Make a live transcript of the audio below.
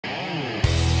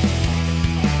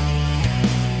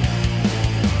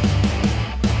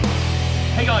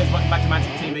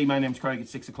McGhie. My name's Craig.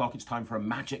 It's 6 o'clock. It's time for a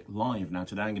Magic Live. Now,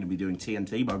 today I'm going to be doing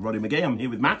TNT by Roddy McGhie. I'm here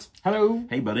with Matt. Hello.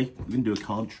 Hey, buddy. We're going to do a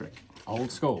card trick.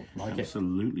 Old school. Like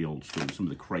Absolutely old school. Some of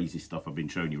the crazy stuff I've been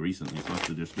showing you recently. So I have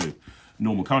to just do a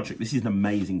normal card trick. This is an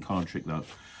amazing card trick, though.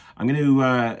 I'm going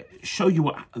to show you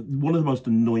one of the most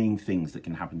annoying things that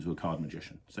can happen to a card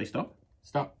magician. Say stop.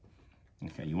 Stop.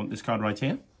 Okay, you want this card right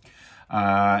here.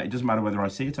 It doesn't matter whether I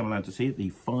see it. I'm allowed to see it. The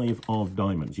 5 of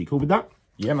diamonds. You cool with that?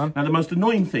 Yeah, man. Now, the most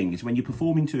annoying thing is when you're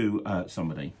performing to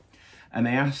somebody and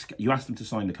you ask them to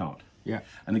sign the card. Yeah.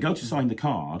 And they go to sign the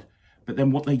card, but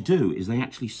then what they do is they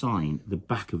actually sign the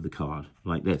back of the card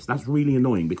like this. That's really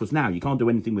annoying because now you can't do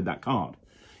anything with that card.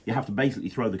 You have to basically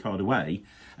throw the card away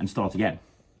and start again.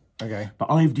 Okay.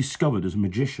 But I've discovered as a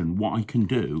magician what I can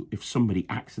do if somebody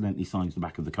accidentally signs the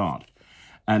back of the card.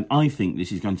 And I think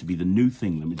this is going to be the new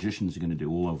thing that magicians are going to do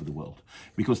all over the world.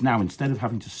 Because now, instead of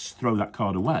having to throw that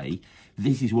card away,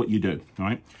 this is what you do,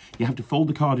 right? You have to fold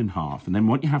the card in half, and then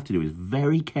what you have to do is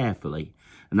very carefully,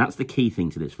 and that's the key thing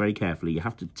to this, very carefully, you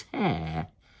have to tear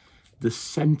the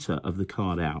centre of the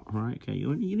card out, all right? Okay,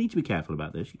 you need to be careful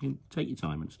about this. You can take your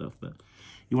time and stuff, but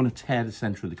you want to tear the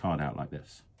centre of the card out like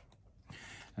this.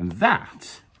 And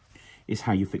that is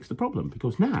how you fix the problem,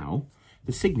 because now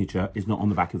the signature is not on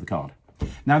the back of the card.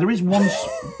 Now, there is one...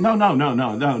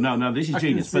 No, this is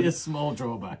genius. But a small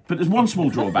drawback. But there's one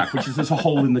small drawback, which is there's a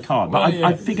hole in the card. But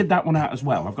I've figured that one out as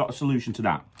well. I've got a solution to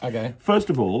that. Okay. First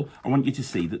of all, I want you to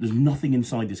see that there's nothing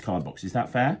inside this card box. Is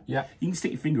that fair? Yeah. You can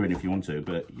stick your finger in if you want to,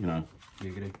 but, you know...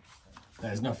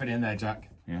 There's nothing in there, Jack.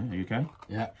 Yeah, are you okay?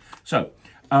 Yeah. So,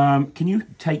 can you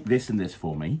take this and this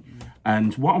for me?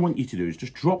 And what I want you to do is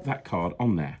just drop that card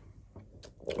on there.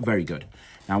 Very good.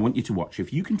 Now, I want you to watch.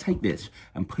 If you can take this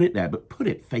and put it there, but put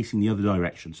it facing the other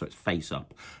direction, so it's face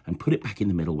up, and put it back in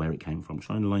the middle where it came from.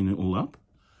 Try and line it all up.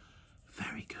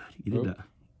 Very good. You did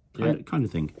that. Kind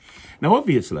of thing. Now,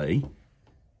 obviously,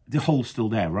 the hole's still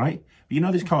there, right? But you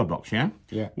know this card box, yeah?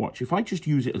 Yeah. Watch. If I just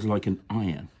use it as like an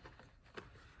iron,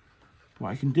 what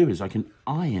I can do is I can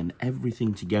iron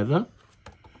everything together.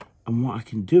 And what I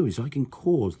can do is I can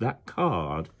cause that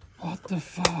card... What the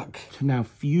fuck? To now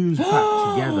fuse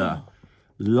back together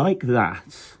like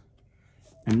that.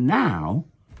 And now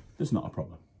there's not a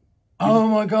problem. Oh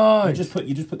my god. You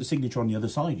just put the signature on the other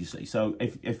side, you see. So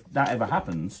if that ever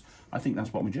happens, I think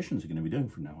that's what magicians are going to be doing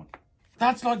from now on.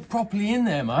 That's like properly in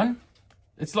there, man.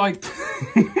 It's like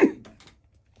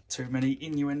too many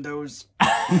innuendos.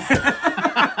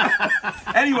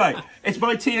 Anyway, it's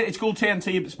called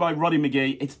TNT. It's by Roddy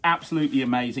McGhie. It's absolutely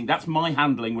amazing. That's my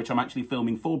handling, which I'm actually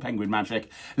filming for Penguin Magic.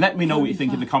 Let me know what you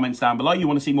think in the comments down below. You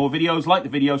want to see more videos? Like the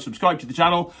video, subscribe to the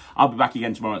channel. I'll be back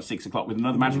again tomorrow at 6 o'clock with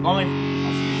another Magic Live.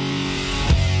 I'll see you.